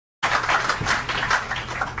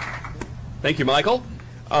Thank you, Michael.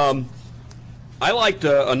 I liked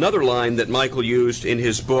another line that Michael used in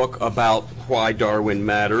his book about why Darwin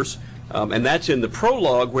matters, and that's in the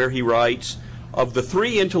prologue where he writes, "Of the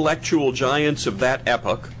three intellectual giants of that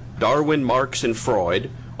epoch, Darwin, Marx, and Freud,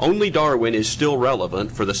 only Darwin is still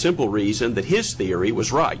relevant for the simple reason that his theory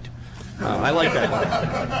was right." I like that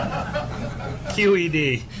line.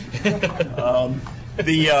 QED.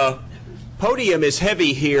 The podium is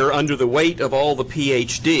heavy here under the weight of all the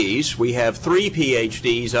Ph.D.s. We have 3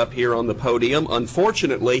 Ph.D.s up here on the podium.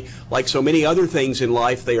 Unfortunately, like so many other things in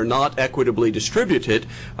life, they are not equitably distributed.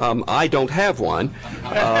 I don't have one.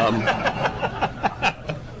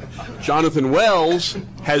 Jonathan Wells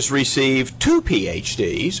has received 2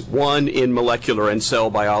 Ph.D.s, one in molecular and cell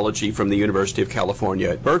biology from the University of California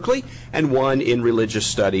at Berkeley, and one in religious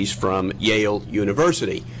studies from Yale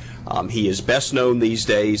University. He is best known these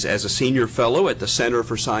days as a senior fellow at the Center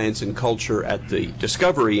for Science and Culture at the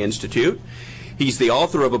Discovery Institute. He's the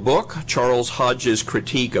author of a book, Charles Hodge's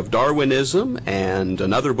Critique of Darwinism, and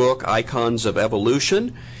another book, Icons of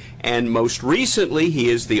Evolution. And most recently, he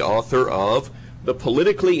is the author of The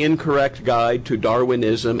Politically Incorrect Guide to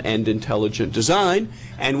Darwinism and Intelligent Design.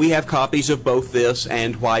 And we have copies of both this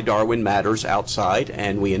and Why Darwin Matters outside,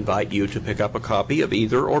 and we invite you to pick up a copy of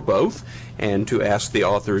either or both and to ask the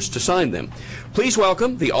authors to sign them. Please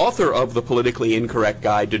welcome the author of The Politically Incorrect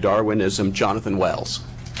Guide to Darwinism, Jonathan Wells.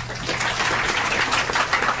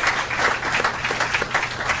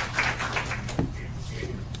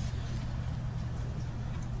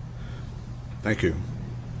 Thank you.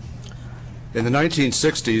 In the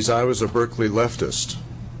 1960s, I was a Berkeley leftist.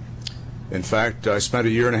 In fact, I spent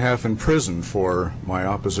 1.5 years in prison for my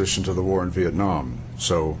opposition to the war in Vietnam.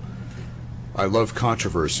 So I love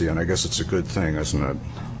controversy, and I guess it's a good thing, isn't it?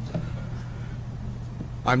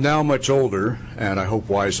 I'm now much older, and I hope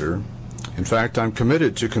wiser. In fact, I'm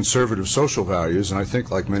committed to conservative social values, and I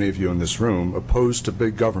think, like many of you in this room, opposed to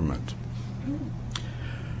big government.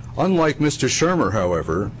 Unlike Mr. Shermer,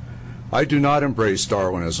 however, I do not embrace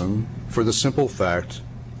Darwinism for the simple fact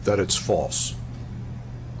that it's false.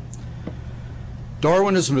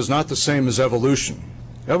 Darwinism is not the same as evolution.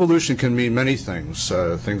 Evolution can mean many things,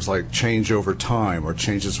 things like change over time or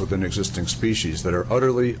changes within existing species that are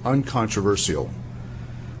utterly uncontroversial.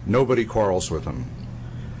 Nobody quarrels with them.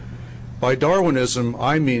 By Darwinism,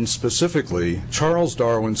 I mean specifically Charles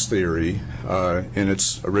Darwin's theory in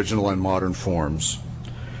its original and modern forms,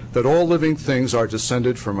 that all living things are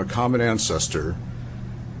descended from a common ancestor,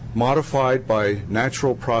 modified by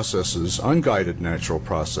natural processes, unguided natural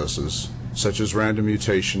processes, such as random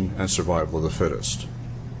mutation and survival of the fittest.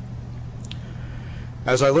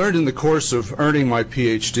 As I learned in the course of earning my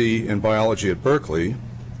Ph.D. in biology at Berkeley,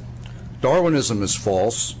 Darwinism is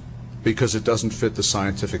false because it doesn't fit the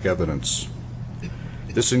scientific evidence.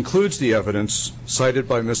 This includes the evidence cited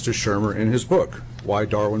by Mr. Shermer in his book, Why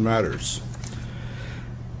Darwin Matters.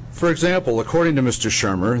 For example, according to Mr.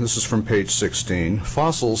 Shermer, this is from page 16,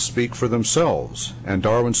 fossils speak for themselves, and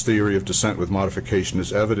Darwin's theory of descent with modification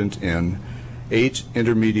is evident in 8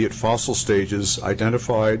 intermediate fossil stages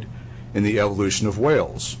identified in the evolution of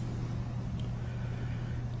whales.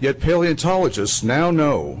 Yet paleontologists now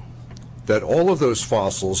know that all of those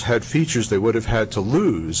fossils had features they would have had to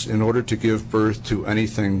lose in order to give birth to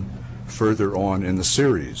anything further on in the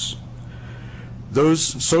series.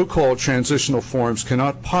 Those so-called transitional forms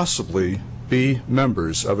cannot possibly be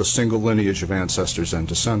members of a single lineage of ancestors and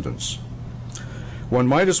descendants. One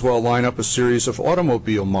might as well line up a series of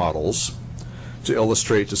automobile models to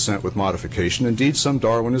illustrate descent with modification. Indeed, some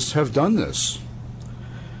Darwinists have done this.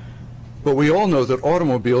 But we all know that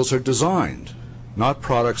automobiles are designed, not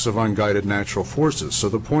products of unguided natural forces. So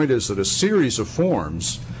the point is that a series of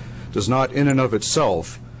forms does not in and of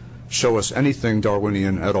itself show us anything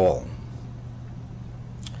Darwinian at all.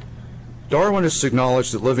 Darwinists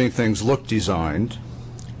acknowledge that living things look designed,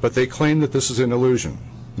 but they claim that this is an illusion.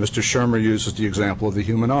 Mr. Shermer uses the example of the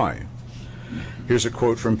human eye. Here's a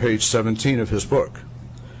quote from page 17 of his book.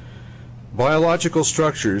 Biological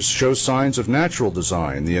structures show signs of natural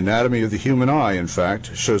design. The anatomy of the human eye, in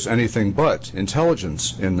fact, shows anything but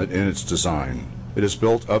intelligence in its design. It is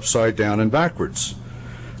built upside down and backwards,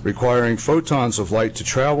 requiring photons of light to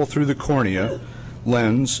travel through the cornea,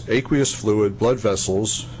 lens, aqueous fluid, blood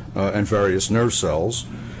vessels, and various nerve cells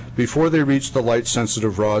before they reach the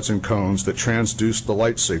light-sensitive rods and cones that transduce the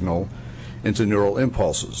light signal into neural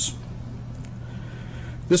impulses.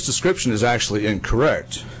 This description is actually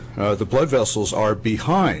incorrect. The blood vessels are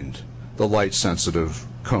behind the light-sensitive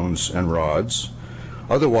cones and rods.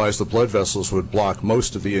 Otherwise, the blood vessels would block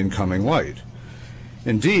most of the incoming light.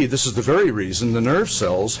 Indeed, this is the very reason the nerve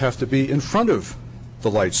cells have to be in front of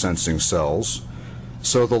the light-sensing cells,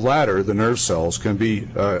 so the latter, the nerve cells, can be,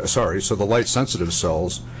 so the light-sensitive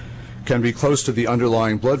cells can be close to the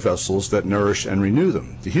underlying blood vessels that nourish and renew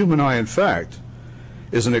them. The human eye, in fact,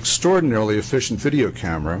 is an extraordinarily efficient video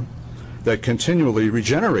camera that continually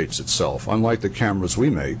regenerates itself, unlike the cameras we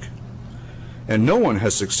make. And no one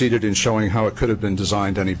has succeeded in showing how it could have been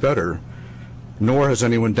designed any better, nor has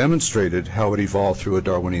anyone demonstrated how it evolved through a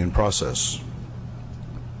Darwinian process.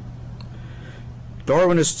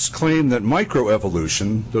 Darwinists claim that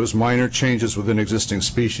microevolution, those minor changes within existing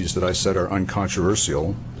species that I said are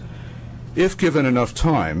uncontroversial, if given enough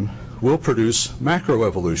time, will produce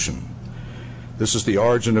macroevolution. This is the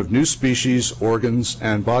origin of new species, organs,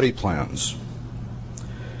 and body plans.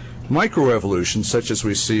 Microevolution, such as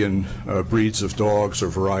we see in breeds of dogs or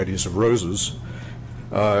varieties of roses,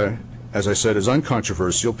 as I said, is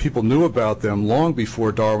uncontroversial. People knew about them long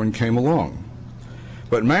before Darwin came along.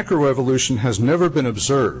 But macroevolution has never been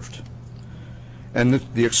observed. And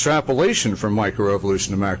the extrapolation from microevolution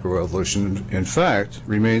to macroevolution, in fact,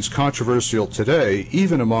 remains controversial today,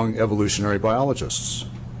 even among evolutionary biologists.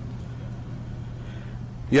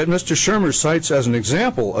 Yet Mr. Shermer cites as an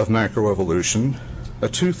example of macroevolution a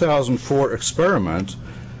 2004 experiment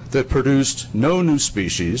that produced no new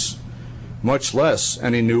species, much less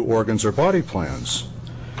any new organs or body plans.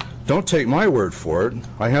 Don't take my word for it.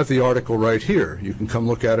 I have the article right here. You can come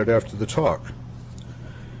look at it after the talk.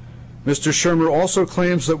 Mr. Shermer also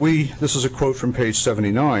claims that this is a quote from page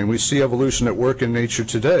 79, we see evolution at work in nature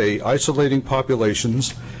today, isolating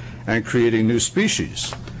populations and creating new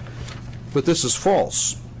species. But this is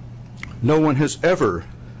false. No one has ever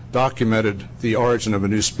documented the origin of a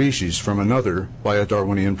new species from another by a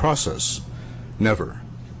Darwinian process. Never.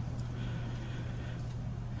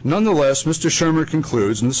 Nonetheless, Mr. Shermer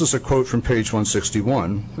concludes, and this is a quote from page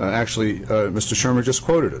 161. Mr. Shermer just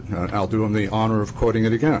quoted it. I'll do him the honor of quoting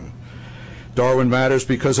it again. Darwin matters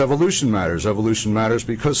because evolution matters. Evolution matters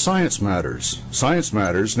because science matters. Science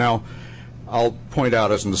matters. Now, I'll point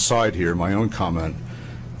out as an aside here, my own comment.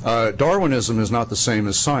 Darwinism is not the same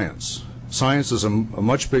as science. Science is a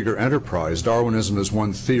much bigger enterprise. Darwinism is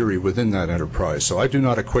one theory within that enterprise, so I do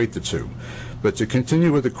not equate the two. But to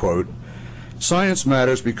continue with the quote, science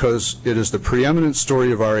matters because it is the preeminent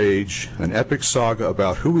story of our age, an epic saga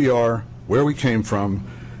about who we are, where we came from,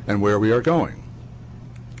 and where we are going.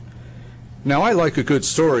 Now, I like a good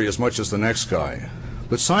story as much as the next guy,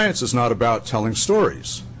 but science is not about telling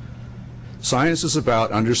stories. Science is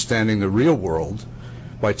about understanding the real world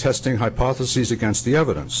by testing hypotheses against the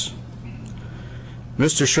evidence.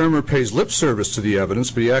 Mr. Shermer pays lip service to the evidence,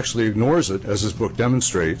 but he actually ignores it, as his book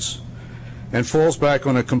demonstrates, and falls back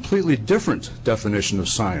on a completely different definition of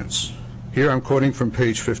science. Here I'm quoting from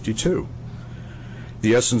page 52.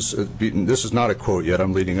 The essence, this is not a quote yet,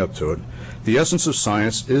 I'm leading up to it. The essence of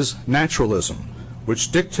science is naturalism,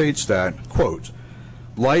 which dictates that, quote,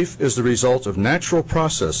 life is the result of natural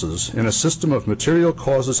processes in a system of material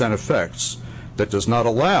causes and effects that does not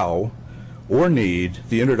allow or need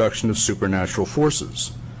the introduction of supernatural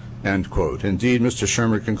forces, end quote. Indeed, Mr.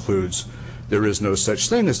 Shermer concludes, there is no such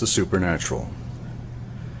thing as the supernatural.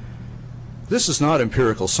 This is not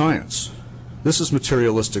empirical science. This is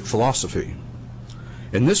materialistic philosophy.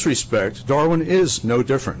 In this respect, Darwin is no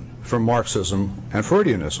different from Marxism and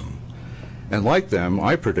Freudianism. And like them,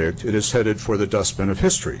 I predict it is headed for the dustbin of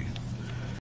history.